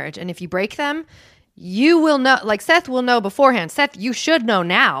our marriage. And if you break them, you will know, like Seth will know beforehand. Seth, you should know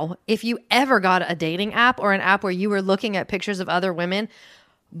now. If you ever got a dating app or an app where you were looking at pictures of other women,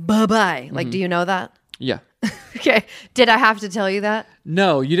 bye-bye. Like, do you know that? Yeah. Okay. Did I have to tell you that?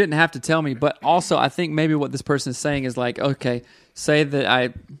 No, you didn't have to tell me. But also, I think maybe what this person is saying is like, okay, say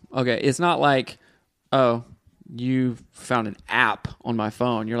that it's not like, oh, you found an app on my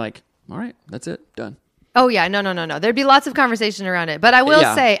phone. You're like, all right, that's it, done. Oh, yeah. No. There'd be lots of conversation around it. But I will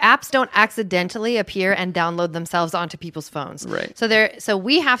say apps don't accidentally appear and download themselves onto people's phones. Right. So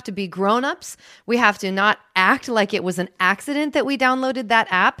we have to be grown-ups. We have to not act like it was an accident that we downloaded that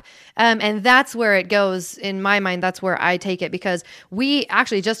app. And that's where it goes. In my mind, that's where I take it, because we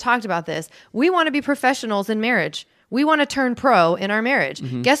actually just talked about this. We want to be professionals in marriage. We want to turn pro in our marriage.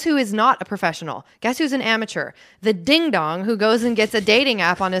 Guess who is not a professional? Guess who's an amateur? The ding-dong who goes and gets a dating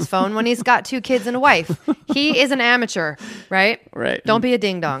app on his phone when he's got 2 kids and a wife. He is an amateur, right? Right. Don't be a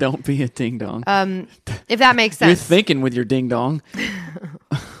ding-dong. Don't be a ding-dong. If that makes sense. You're thinking with your ding-dong.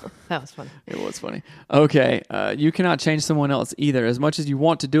 That was funny. It was funny. Okay. You cannot change someone else either. As much as you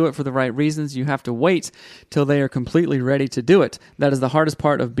want to do it for the right reasons, you have to wait till they are completely ready to do it. That is the hardest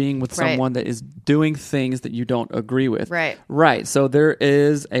part of being with someone that is doing things that you don't agree with. Right. So there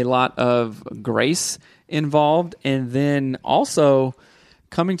is a lot of grace involved. And then also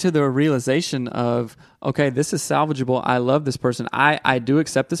coming to the realization of, okay, this is salvageable. I love this person. I do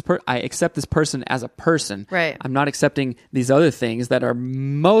accept this I accept this person as a person. Right. I'm not accepting these other things that are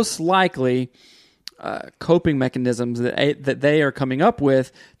most likely coping mechanisms that they are coming up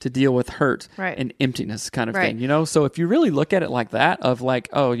with to deal with hurt and emptiness kind of thing. You know, so if you really look at it like that, of like,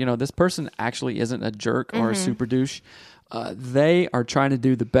 oh, you know, this person actually isn't a jerk or a super douche. They are trying to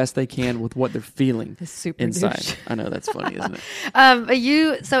do the best they can with what they're feeling inside. Douche. I know, that's funny, isn't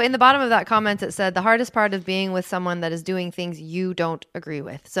it? So in the bottom of that comment, it said the hardest part of being with someone that is doing things you don't agree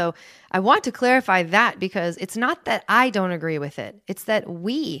with. So I want to clarify that, because it's not that I don't agree with it. It's that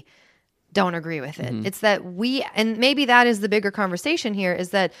we don't agree with it. It's that and maybe that is the bigger conversation here, is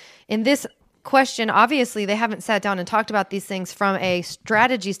that in this question, obviously they haven't sat down and talked about these things from a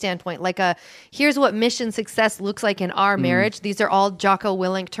strategy standpoint, like here's what mission success looks like in our marriage. These are all Jocko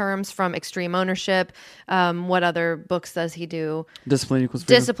Willink terms from Extreme Ownership. What other books does he do? Discipline Equals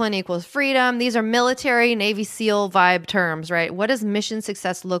Freedom. Discipline Equals Freedom. These are military, Navy SEAL vibe terms, right? What does mission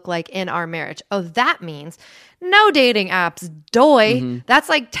success look like in our marriage? Oh, that means no dating apps, doy. That's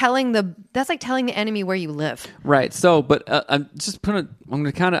like telling the enemy where you live. Right. So, but I'm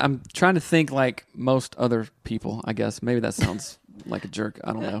trying to think like most other people, I guess. Maybe that sounds like a jerk.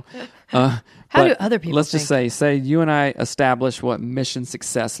 I don't know. How do other people Let's just say you and I establish what mission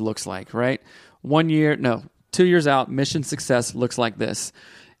success looks like, right? 2 years out, mission success looks like this.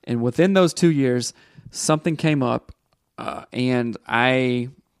 And within those 2 years, something came up and I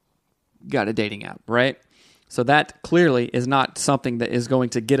got a dating app, right? So that clearly is not something that is going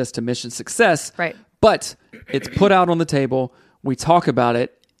to get us to mission success. Right. But it's put out on the table. We talk about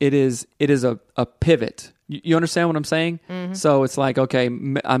it. It is a pivot. You understand what I'm saying? So it's like, okay,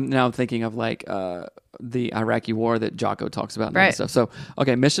 I'm now thinking of like the Iraqi war that Jocko talks about and all Right. that stuff. So,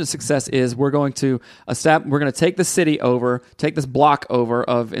 okay, mission success is we're going to take the city over, take this block over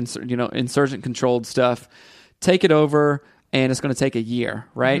of insurgent controlled stuff, take it over, and it's going to take a year,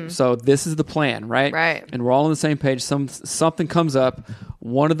 right? So this is the plan, right? Right. And we're all on the same page. Something comes up,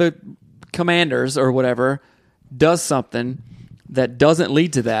 one of the commanders or whatever does something that doesn't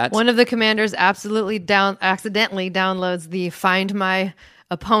lead to that. One of the commanders accidentally downloads the Find My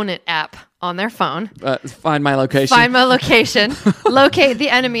Opponent app on their phone. Find my location. Find my location. Locate the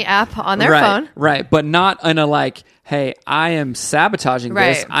enemy app on their phone. Right, but not in a like, hey, I am sabotaging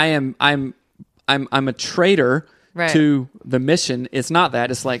this. Right. I'm a traitor Right. to the mission. It's not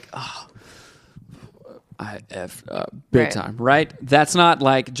that. It's like, oh, I F big Right. time, right? That's not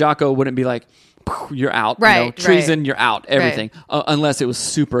like Jocko wouldn't be like, you're out. Right, treason, right. you're out. Everything, unless it was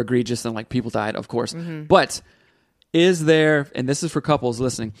super egregious and like people died, of course. Mm-hmm. But is there, and this is for couples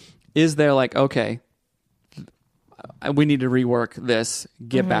listening, is there like, okay, we need to rework this,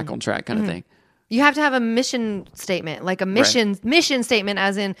 get back on track kind of thing? You have to have a mission statement, like a mission statement,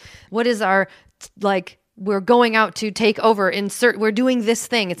 as in what is our we're going out to take over, we're doing this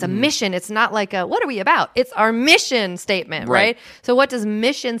thing. It's a mission. It's not like what are we about? It's our mission statement, right? So what does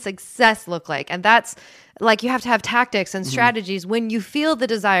mission success look like? And that's like, you have to have tactics and strategies. When you feel the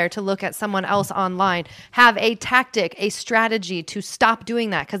desire to look at someone else online, have a tactic, a strategy to stop doing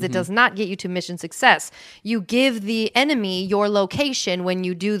that, because it does not get you to mission success. You give the enemy your location when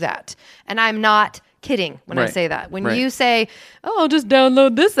you do that. And I'm not kidding when I Right. say that. When Right. you say, oh, just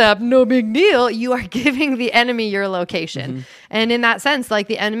download this app, no big deal, you are giving the enemy your location. And in that sense, like,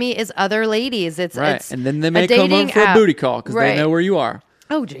 the enemy is other ladies. It's And then they a may come dating over for app. a booty call because Right. they know where you are.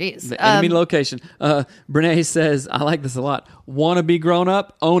 Oh, geez. The enemy location. Brene says, I like this a lot. Want to be grown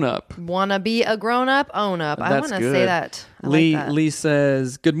up? Own up. Wanna be a grown up? Own up. I That's want to good. say that. I Lee like that. Lee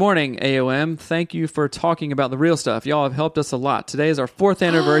says, good morning, AOM. Thank you for talking about the real stuff. Y'all have helped us a lot. Today is our 4th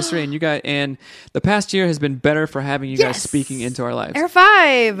anniversary, and the past year has been better for having you guys Yes. speaking into our lives. Air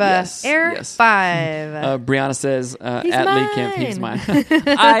 5. Yes, Air yes. 5. Brianna says, He's at Lee Kemp, he's mine. mine.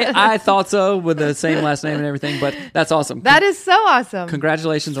 I thought so, with the same last name and everything, but that's awesome. That is so awesome.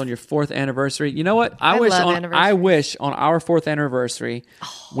 Congratulations on your 4th anniversary. You know what? I wish love on anniversaries. our 4th anniversary,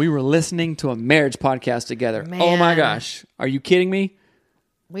 we were listening to a marriage podcast together. Oh my Man. gosh. Are you kidding me?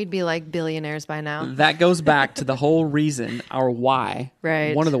 We'd be like billionaires by now. That goes back to the whole reason, our why.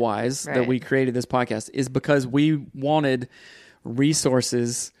 Right. One of the whys that Right. we created this podcast is because we wanted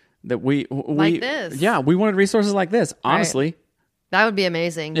resources that we Like this. Yeah, we wanted resources like this. Honestly, That would be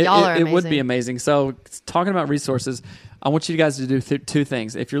amazing. Y'all are amazing. it would be amazing. So, talking about resources, I want you guys to do two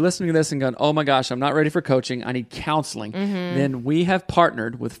things. If you're listening to this and going, oh my gosh, I'm not ready for coaching, I need counseling, then we have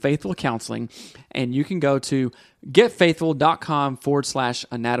partnered with Faithful Counseling, and you can go to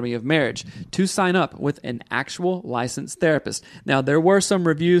getfaithful.com/anatomy of marriage to sign up with an actual licensed therapist. Now, there were some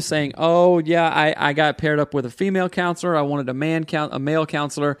reviews saying, oh yeah, I got paired up with a female counselor. I wanted a male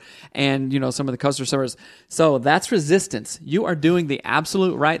counselor, and some of the customer service. So that's resistance. You are doing the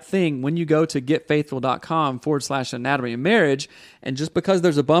absolute right thing when you go to getfaithful.com/anatomy of marriage. And just because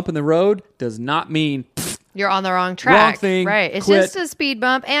there's a bump in the road does not mean You're on the wrong track. Wrong thing, Right. It's quit. just a speed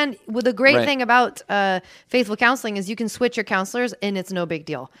bump. And the great Right. thing about Faithful Counseling is you can switch your counselors and it's no big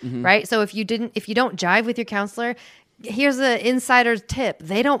deal. Mm-hmm. Right. So if you don't jive with your counselor, here's the insider's tip.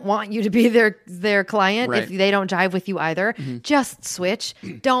 They don't want you to be their client Right. if they don't jive with you either. Just switch.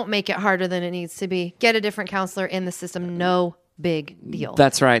 Don't make it harder than it needs to be. Get a different counselor in the system. No big deal.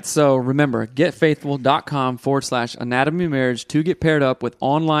 That's right. So remember, getfaithful.com/anatomy of marriage to get paired up with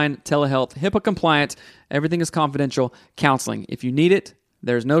online telehealth, HIPAA compliant, everything is confidential counseling. If you need it,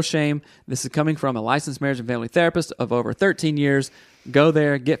 there's no shame. This is coming from a licensed marriage and family therapist of over 13 years. Go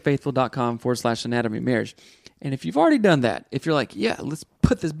there, getfaithful.com/anatomy of marriage. And if you've already done that, if you're like, yeah, let's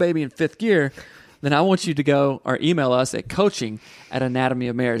put this baby in 5th gear, then I want you to go or email us at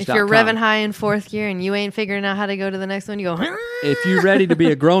coaching@anatomyofmarriage.com. if you're revving high in 4th gear and you ain't figuring out how to go to the next one, you go, If you're ready to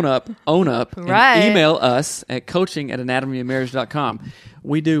be a grown-up, own up, and Right. email us at coaching@anatomyofmarriage.com.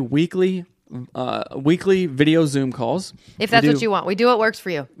 We do weekly video Zoom calls. if that's what you want. We do what works for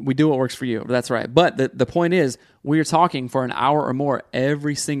you. We do what works for you. That's right. But the point is, we are talking for an hour or more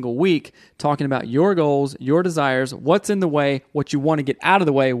every single week, talking about your goals, your desires, what's in the way, what you want to get out of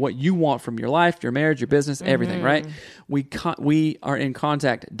the way, what you want from your life, your marriage, your business, everything, right? We are in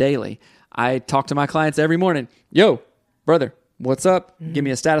contact daily. I talk to my clients every morning. Yo, brother, what's up? Give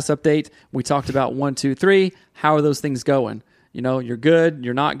me a status update. We talked about 1, 2, 3. How are those things going? You're good,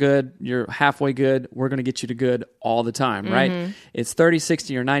 you're not good, you're halfway good. We're going to get you to good all the time, right? It's 30,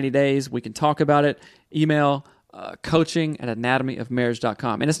 60, or 90 days. We can talk about it. Email coaching at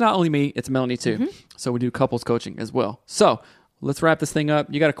anatomyofmarriage.com. And it's not only me, it's Melanie too. So we do couples coaching as well. So let's wrap this thing up.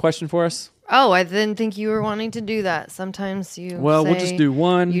 You got a question for us? Oh, I didn't think you were wanting to do that. Sometimes you Well, we'll say just do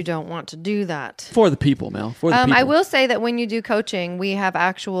one. You don't want to do that. For the people, Mel. For the people. I will say that when you do coaching, we have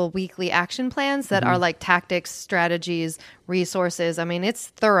actual weekly action plans that are like tactics, strategies, resources. I mean, it's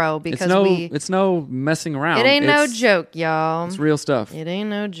thorough because it's no messing around. It ain't no joke, y'all. It's real stuff. It ain't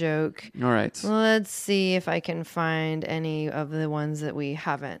no joke. All right. Let's see if I can find any of the ones that we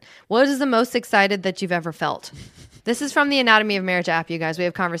haven't. What is the most excited that you've ever felt? This is from the Anatomy of Marriage app, you guys. We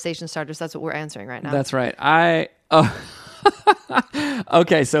have conversation starters. That's what we're answering right now. That's right.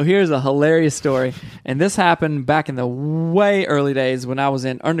 Okay, so here's a hilarious story. And this happened back in the way early days when I was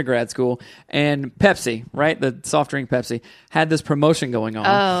in undergrad school. And Pepsi, right? The soft drink Pepsi, had this promotion going on.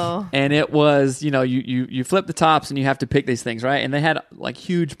 Oh. And it was, you flip the tops and you have to pick these things, right? And they had like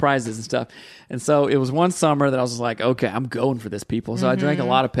huge prizes and stuff. And so it was one summer that I was like, okay, I'm going for this, people. So I drank a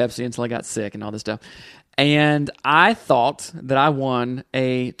lot of Pepsi until I got sick and all this stuff. And I thought that I won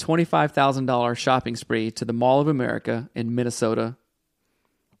a $25,000 shopping spree to the Mall of America in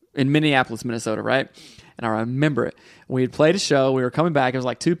Minneapolis, Minnesota, right? And I remember it. We had played a show. We were coming back. It was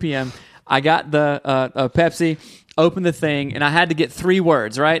like 2 p.m. I got the Pepsi, opened the thing, and I had to get 3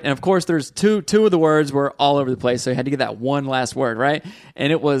 words, right? And of course, there's two of the words were all over the place, so I had to get that one last word, right?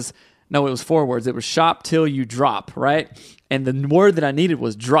 And it was 4 words. It was shop till you drop, right? And the word that I needed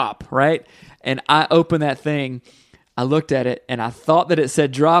was drop, right? And I opened that thing, I looked at it, and I thought that it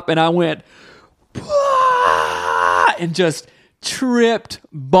said drop, and I went, and just tripped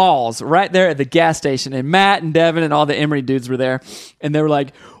balls right there at the gas station. And Matt and Devin and all the Emory dudes were there, and they were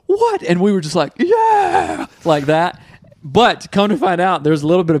like, what? And we were just like, yeah, like that. But come to find out, there's a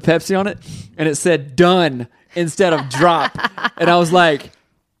little bit of Pepsi on it, and it said done instead of drop. And I was like,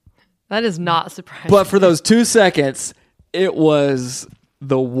 that is not surprising. But for those 2 seconds, it was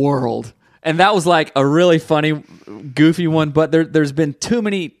the world. And that was like a really funny, goofy one. But there's been too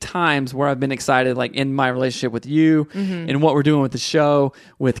many times where I've been excited, like in my relationship with you and what we're doing with the show,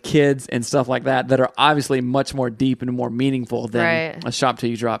 with kids and stuff like that are obviously much more deep and more meaningful than a shop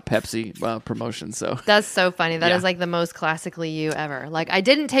till you drop Pepsi promotion. So that's so funny. That is like the most classically you ever. Like, I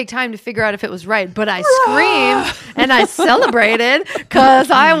didn't take time to figure out if it was right, but I screamed and I celebrated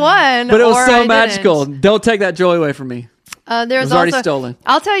because I won. But it was so magical. Don't take that joy away from me. There's it was already stolen.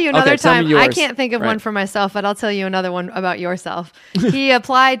 I'll tell you another time. I can't think of one for myself, but I'll tell you another one about yourself. He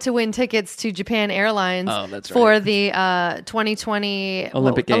applied to win tickets to Japan Airlines for the 2020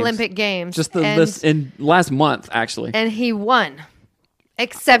 Olympic Games. Just in last month, actually. And he won.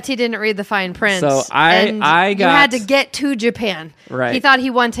 Except he didn't read the fine print. So you had to get to Japan. Right. He thought he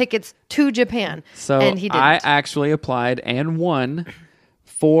won tickets to Japan. So and he didn't. I actually applied and won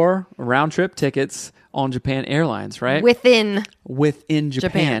 4 round trip tickets on Japan Airlines, right? Within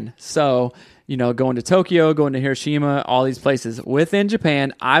Japan. So, going to Tokyo, going to Hiroshima, all these places within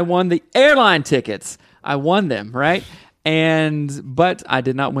Japan. I won the airline tickets. I won them, right? But I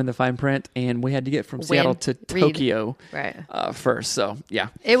did not win the fine print, and we had to get from Seattle to Tokyo first. So, yeah.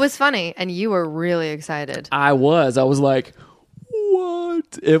 It was funny, and you were really excited. I was like,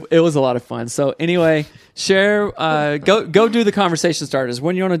 what? It was a lot of fun. So anyway, share, go do the conversation starters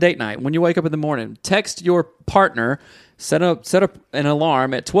when you're on a date night, when you wake up in the morning. Text your partner, set up an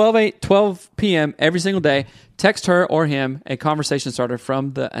alarm at 12 p.m. every single day. Text her or him a conversation starter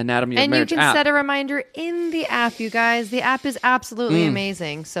from the Anatomy of Marriage app. And you can set a reminder in the app, you guys. The app is absolutely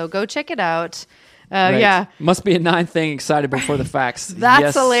amazing. So go check it out. Yeah. Must be a 9 thing excited before the facts.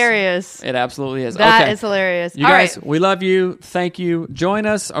 That's hilarious. It absolutely is. That is hilarious. You guys, we love you. Thank you. Join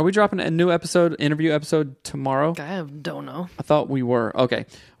us. Are we dropping a new interview episode tomorrow? I don't know. I thought we were. Okay.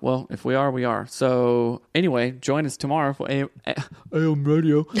 Well, if we are, we are. So anyway, join us tomorrow for AOM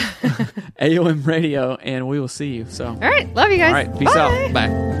Radio. AOM Radio, and we will see you. So. All right. Love you guys. All right. Peace out.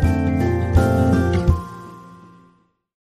 Bye.